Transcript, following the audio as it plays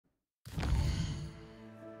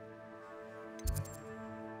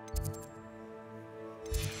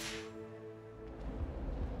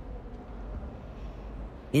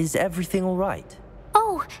Is everything all right?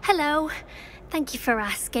 Oh, hello. Thank you for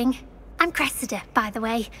asking. I'm Cressida, by the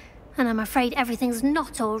way, and I'm afraid everything's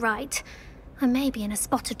not all right. I may be in a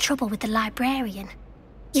spot of trouble with the librarian.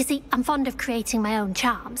 You see, I'm fond of creating my own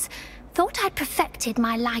charms. Thought I'd perfected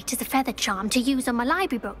my light as a feather charm to use on my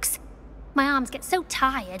library books. My arms get so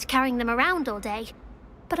tired carrying them around all day.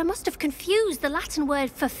 But I must have confused the Latin word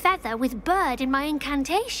for feather with bird in my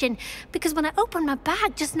incantation, because when I opened my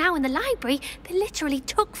bag just now in the library, they literally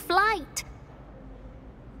took flight.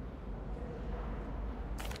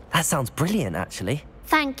 That sounds brilliant, actually.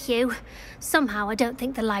 Thank you. Somehow I don't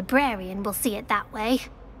think the librarian will see it that way.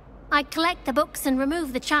 I collect the books and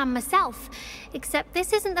remove the charm myself, except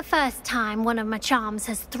this isn't the first time one of my charms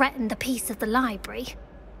has threatened the peace of the library.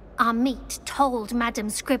 Our meet told Madame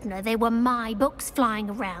Scribner they were my books flying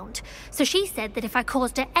around, so she said that if I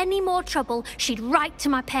caused her any more trouble, she'd write to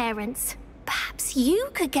my parents. Perhaps you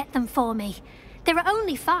could get them for me. There are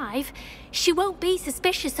only 5. She won't be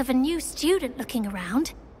suspicious of a new student looking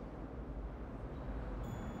around.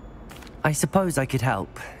 I suppose I could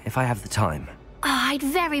help, if I have the time. Oh, I'd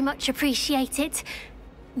very much appreciate it.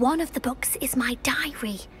 One of the books is my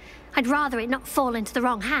diary. I'd rather it not fall into the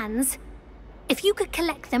wrong hands. If you could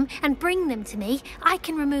collect them and bring them to me, I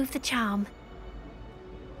can remove the charm.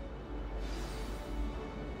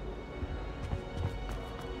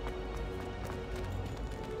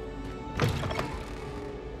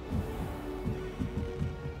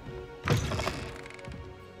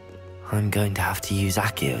 I'm going to have to use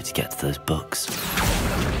Accio to get to those books.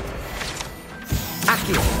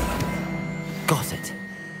 Accio! Got it.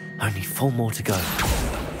 Only 4 more to go.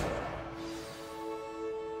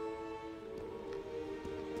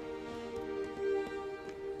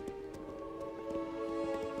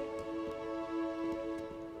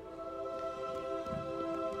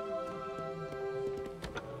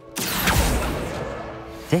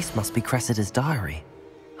 This must be Cressida's diary.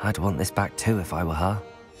 I'd want this back too if I were her.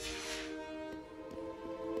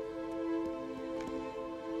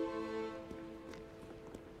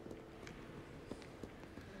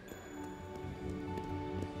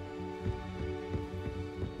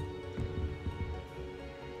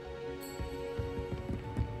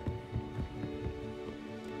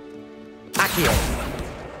 Accio!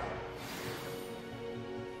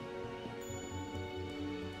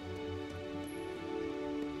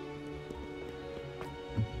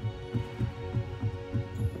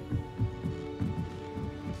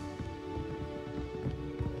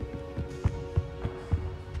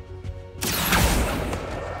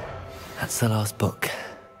 That's the last book.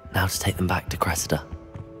 Now to take them back to Cressida.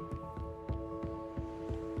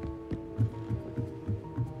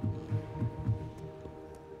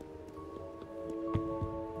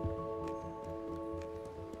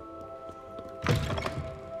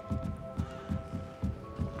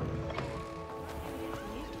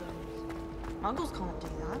 Muggles can't do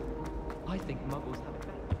that. I think Muggles have it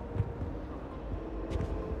better.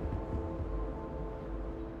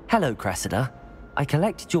 Hello, Cressida. I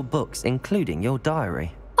collected your books, including your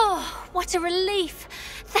diary. Oh, what a relief.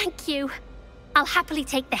 Thank you. I'll happily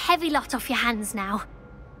take the heavy lot off your hands now.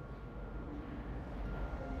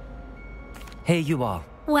 Here you are.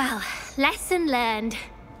 Well, lesson learned.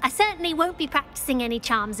 I certainly won't be practicing any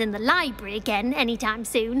charms in the library again anytime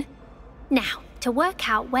soon. Now, to work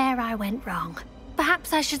out where I went wrong.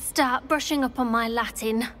 Perhaps I should start brushing up on my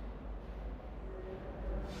Latin.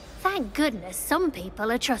 Thank goodness some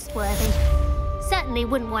people are trustworthy. Certainly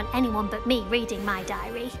wouldn't want anyone but me reading my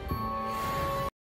diary.